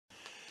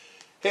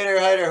Hey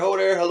there, hi there, ho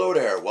there, hello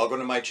there. Welcome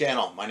to my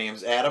channel. My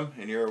name's Adam,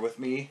 and you're with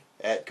me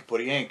at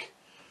Kaputty Inc.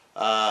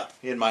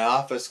 In my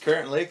office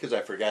currently, because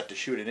I forgot to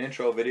shoot an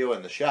intro video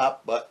in the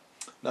shop, but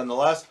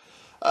nonetheless,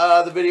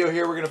 the video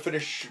here we're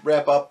gonna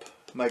wrap up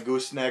my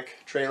Goose Neck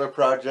trailer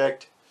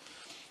project.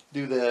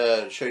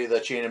 Show you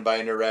the chain and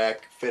binder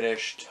rack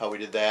finished, how we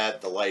did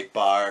that, the light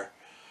bar,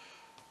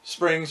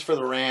 springs for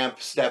the ramp,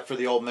 step for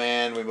the old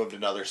man. We moved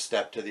another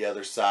step to the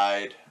other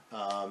side.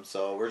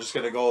 So we're just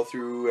going to go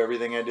through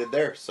everything I did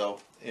there. So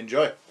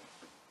enjoy.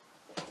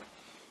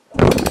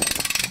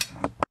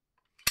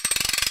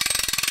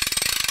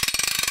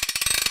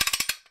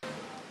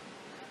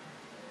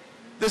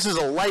 This is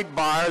a light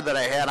bar that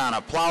I had on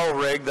a plow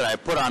rig that I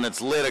put on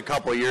its lid a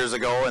couple years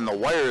ago, and the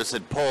wires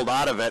had pulled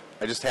out of it.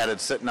 I just had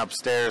it sitting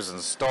upstairs in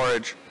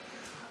storage.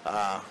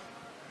 I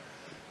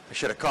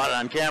should have caught it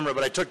on camera,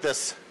 but I took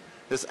this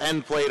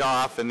end plate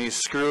off and these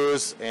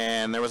screws,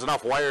 and there was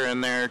enough wire in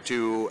there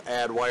to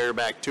add wire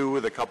back to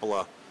with a couple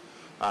of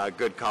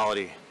good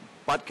quality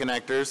butt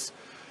connectors.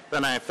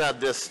 Then I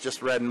fed this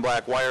just red and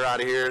black wire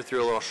out of here,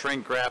 threw a little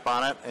shrink wrap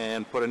on it,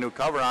 and put a new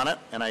cover on it,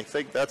 and I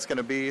think that's going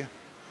to be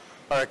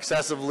our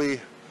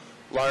excessively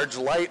large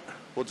light.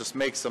 We'll just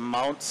make some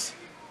mounts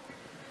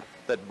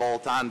that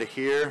bolt onto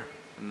here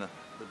and that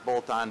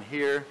bolt on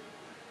here,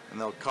 and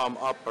they'll come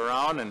up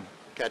around and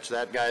catch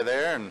that guy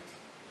there, and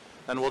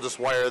then we'll just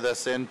wire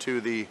this into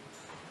the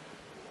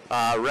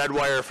red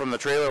wire from the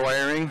trailer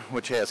wiring,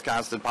 which has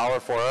constant power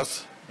for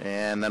us,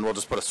 and then we'll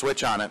just put a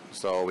switch on it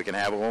so we can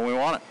have it when we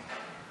want it.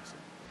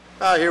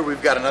 Here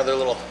we've got another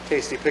little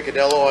tasty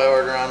picadillo I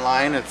ordered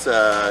online. It's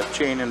a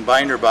chain and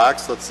binder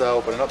box. Let's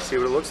open it up and see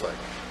what it looks like.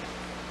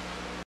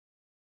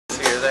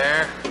 See her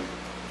there.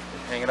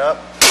 Hang it up,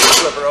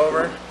 flip her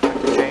over,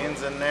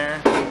 chains in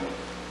there,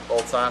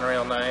 bolts on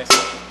real nice,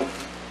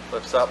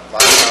 flips up,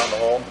 locks down the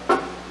hole.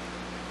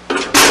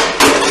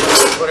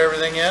 Put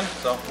everything in,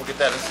 so we'll get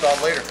that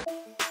installed later.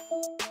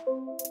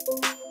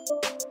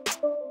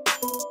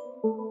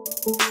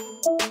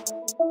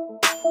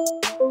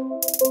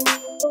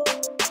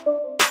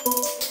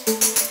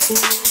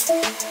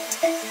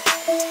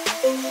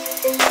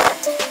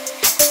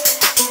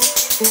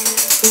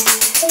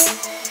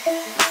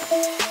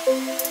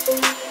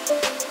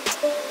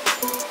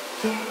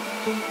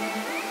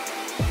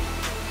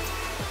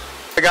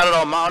 I got it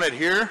all mounted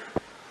here.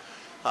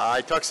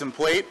 I took some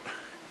plate,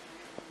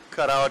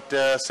 cut out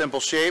a simple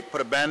shape,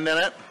 put a bend in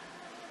it,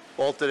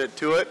 bolted it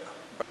to it.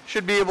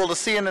 Should be able to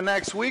see in the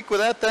next week with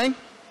that thing.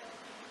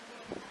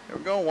 There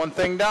we go, one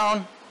thing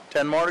down,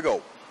 10 more to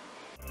go.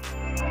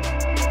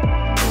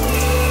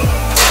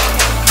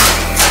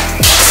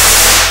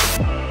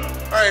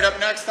 Alright, up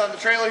next on the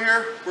trailer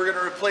here, we're going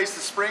to replace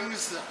the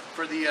springs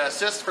for the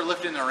assist for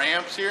lifting the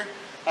ramps here.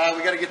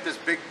 We got to get this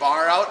big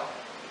bar out.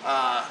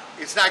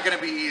 It's not going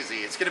to be easy.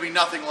 It's going to be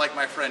nothing like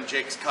my friend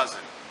Jake's cousin.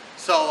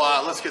 So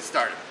let's get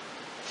started.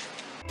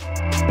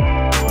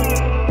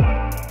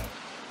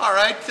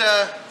 Alright,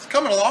 it's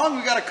coming along.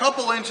 We got a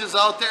couple inches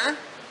out there.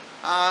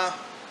 A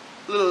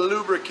little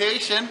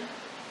lubrication.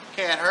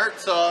 Can't hurt,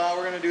 so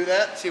we're going to do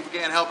that. See if we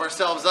can't help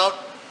ourselves out.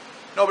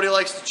 Nobody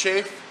likes to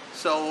chafe,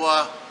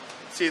 so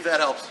see if that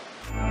helps.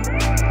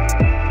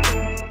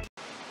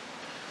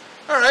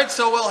 Alright,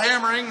 so while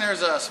hammering,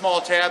 there's a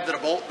small tab that a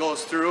bolt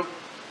goes through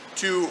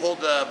to hold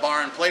the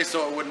bar in place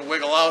so it wouldn't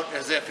wiggle out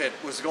as if it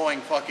was going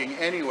fucking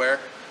anywhere.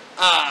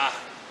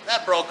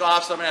 That broke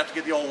off, so I'm going to have to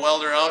get the old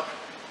welder out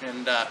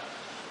and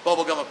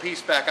bubble gum a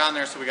piece back on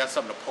there so we got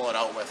something to pull it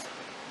out with.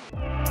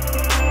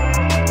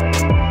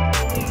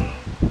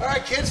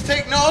 Alright kids,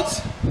 take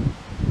notes.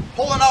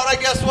 Pulling out I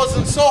guess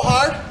wasn't so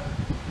hard.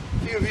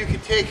 A few of you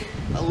could take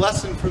a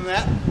lesson from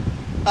that.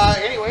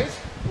 Anyways,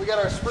 we got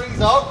our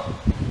springs out.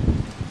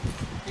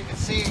 You can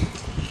see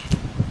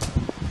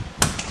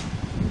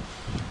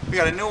we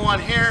got a new one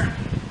here.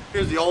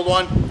 Here's the old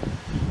one.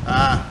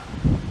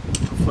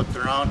 Flipped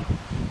around.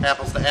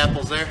 Apples to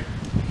apples there.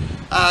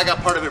 I got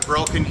part of it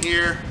broken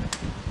here.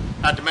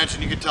 Not to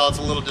mention you can tell it's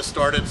a little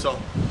distorted, so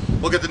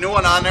we'll get the new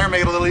one on there,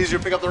 make it a little easier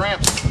to pick up the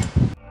ramps.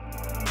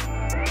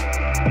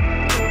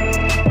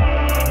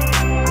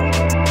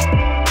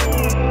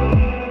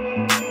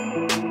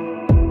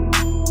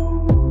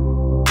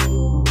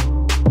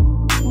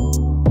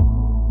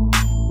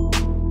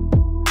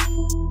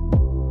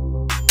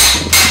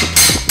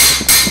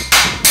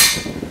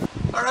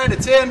 Alright,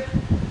 it's in.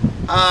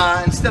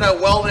 Instead of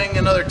welding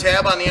another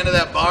tab on the end of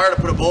that bar to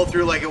put a bolt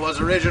through like it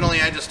was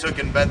originally, I just took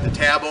and bent the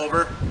tab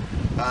over.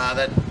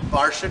 That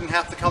bar shouldn't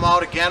have to come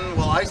out again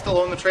while I still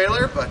own the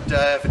trailer, but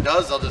if it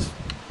does, I'll just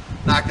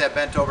knock that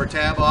bent over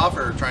tab off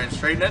or try and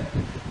straighten it.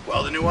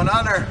 Weld a new one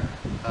on there.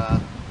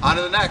 On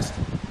to the next.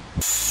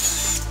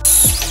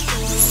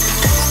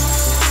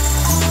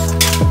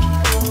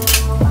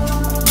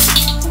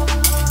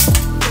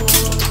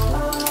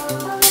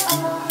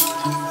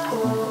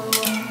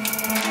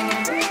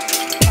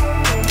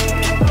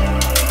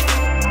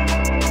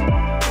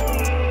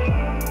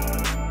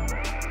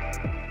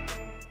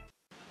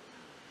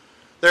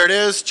 There it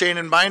is, chain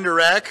and binder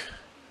rack,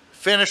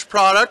 finished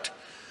product.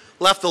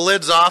 Left the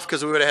lids off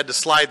because we would have had to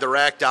slide the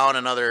rack down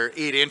another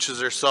 8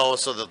 inches or so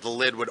that the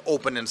lid would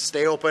open and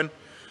stay open.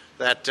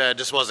 That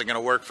just wasn't going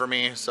to work for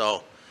me,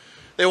 so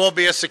they won't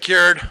be as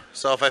secured.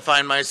 So if I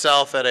find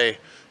myself at a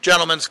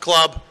gentleman's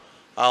club,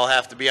 I'll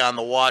have to be on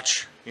the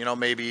watch, you know,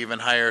 maybe even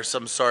hire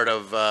some sort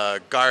of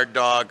guard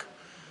dog,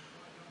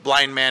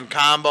 blind man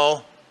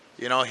combo.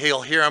 You know,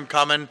 he'll hear him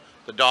coming,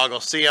 the dog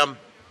will see him.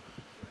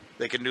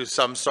 They can do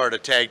some sort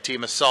of tag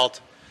team assault.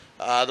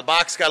 The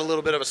box got a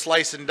little bit of a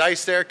slice and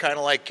dice there, kind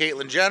of like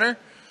Caitlyn Jenner.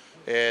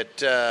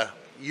 It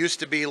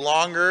used to be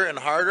longer and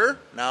harder.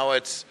 Now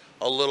it's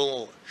a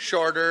little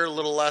shorter, a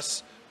little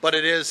less, but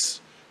it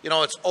is, you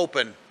know, it's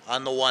open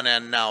on the one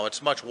end now.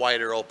 It's much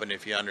wider open,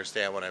 if you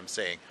understand what I'm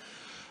saying.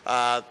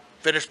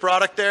 Finished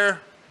product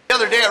there. The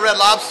other day at Red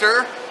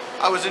Lobster,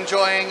 I was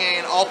enjoying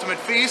an ultimate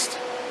feast,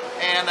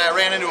 and I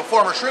ran into a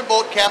former shrimp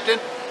boat captain.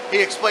 He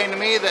explained to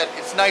me that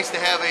it's nice to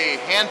have a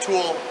hand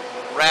tool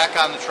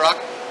rack on the truck.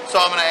 So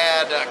I'm going to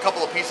add a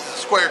couple of pieces of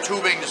square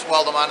tubing, just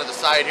weld them onto the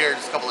side here,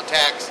 just a couple of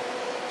tacks,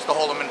 just to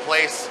hold them in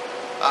place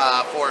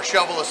for a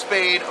shovel, a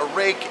spade, a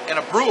rake, and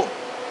a broom.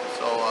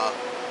 So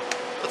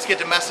let's get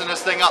to messing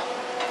this thing up.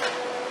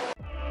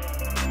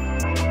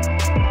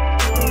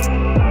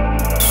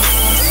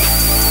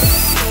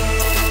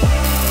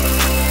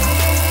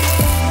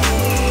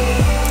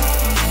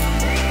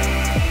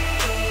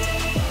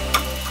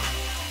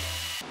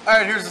 All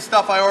right, here's the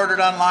stuff I ordered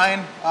online.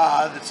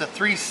 It's a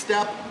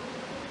 3-step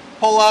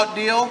pull-out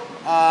deal.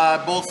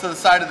 Bolts to the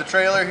side of the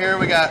trailer here.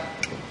 We got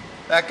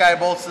that guy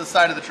bolts to the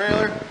side of the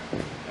trailer.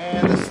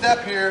 And the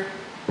step here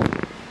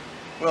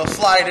will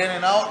slide in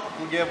and out.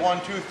 We'll give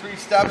 1, 2, 3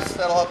 steps.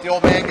 That'll help the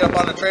old man get up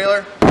on the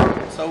trailer.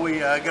 So we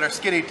get our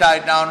skiddy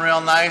tied down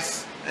real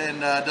nice and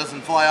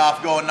doesn't fly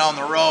off going down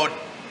the road.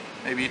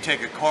 Maybe you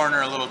take a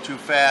corner a little too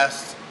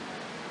fast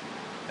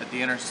at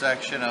the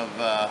intersection of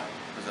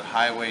is it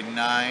Highway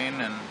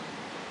 9 and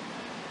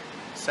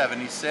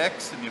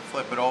 76, and you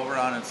flip it over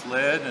on its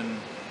lid and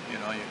you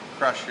know, you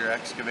crush your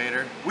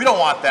excavator. We don't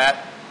want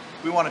that.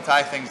 We want to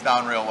tie things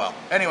down real well.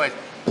 Anyways,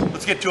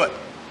 let's get to it.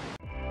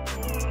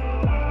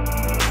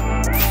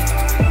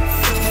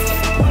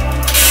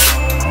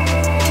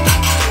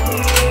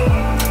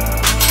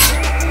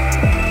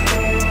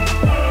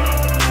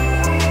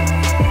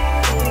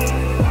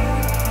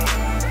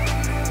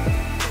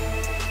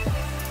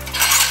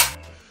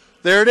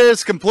 There it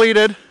is,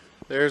 completed.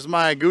 There's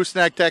my Goose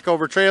Neck Tech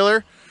over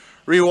trailer.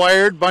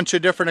 Rewired, bunch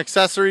of different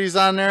accessories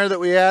on there that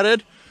we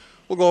added.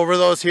 We'll go over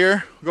those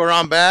here. Go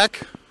around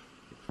back.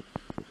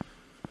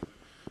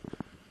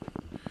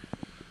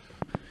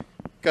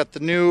 Got the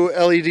new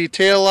LED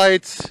tail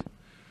lights.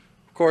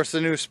 Of course,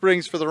 the new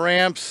springs for the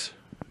ramps.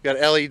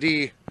 Got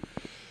LED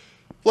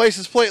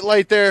license plate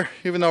light there,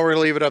 even though we're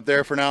gonna leave it up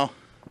there for now.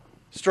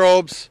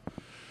 Strobes,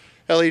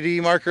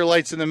 LED marker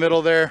lights in the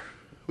middle there.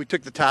 We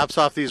took the tops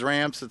off these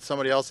ramps that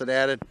somebody else had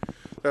added.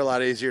 They're a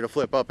lot easier to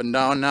flip up and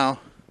down now.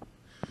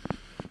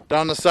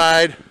 Down the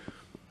side,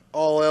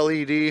 all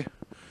LED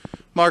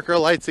marker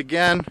lights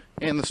again,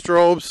 and the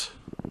strobes.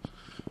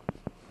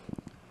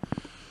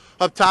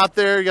 Up top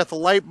there, you got the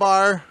light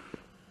bar,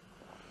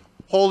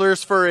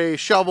 holders for a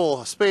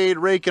shovel, a spade,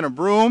 rake, and a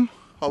broom.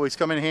 Always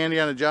come in handy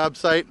on a job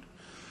site.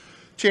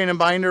 Chain and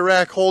binder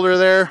rack holder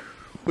there.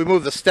 We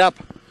moved the step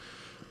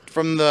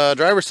from the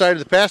driver's side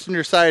to the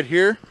passenger side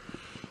here.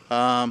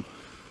 All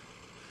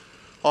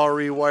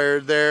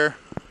rewired there.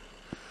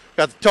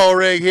 Got the tow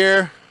rig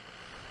here,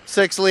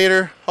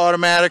 6-liter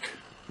automatic,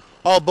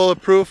 all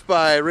bulletproof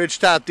by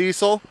Ridgetop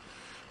Diesel.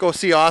 Go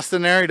see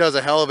Austin there, he does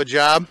a hell of a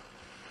job.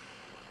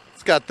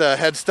 It's got the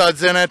head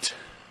studs in it,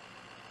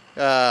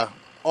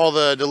 all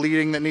the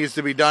deleting that needs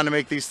to be done to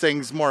make these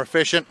things more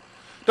efficient.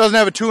 Doesn't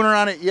have a tuner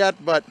on it yet,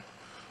 but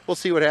we'll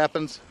see what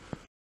happens.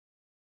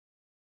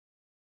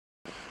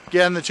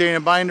 Again, the chain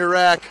and binder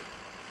rack,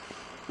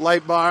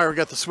 light bar. We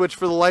got the switch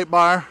for the light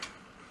bar.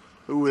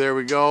 Ooh, there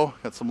we go.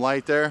 Got some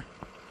light there.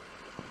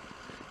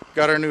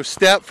 Got our new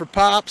step for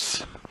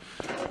pops.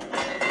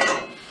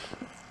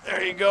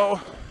 There you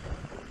go.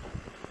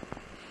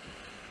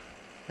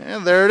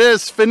 And there it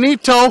is,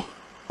 finito.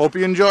 Hope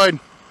you enjoyed.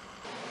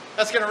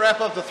 That's going to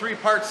wrap up the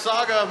 3-part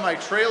saga of my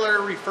trailer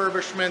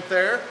refurbishment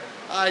there.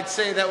 I'd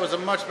say that was a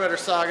much better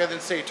saga than,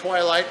 say,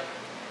 Twilight.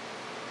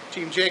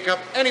 Team Jacob.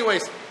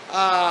 Anyways,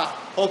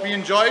 hope you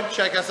enjoyed.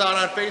 Check us out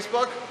on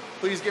Facebook.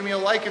 Please give me a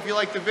like if you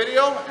liked the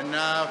video,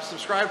 and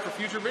subscribe for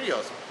future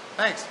videos.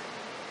 Thanks.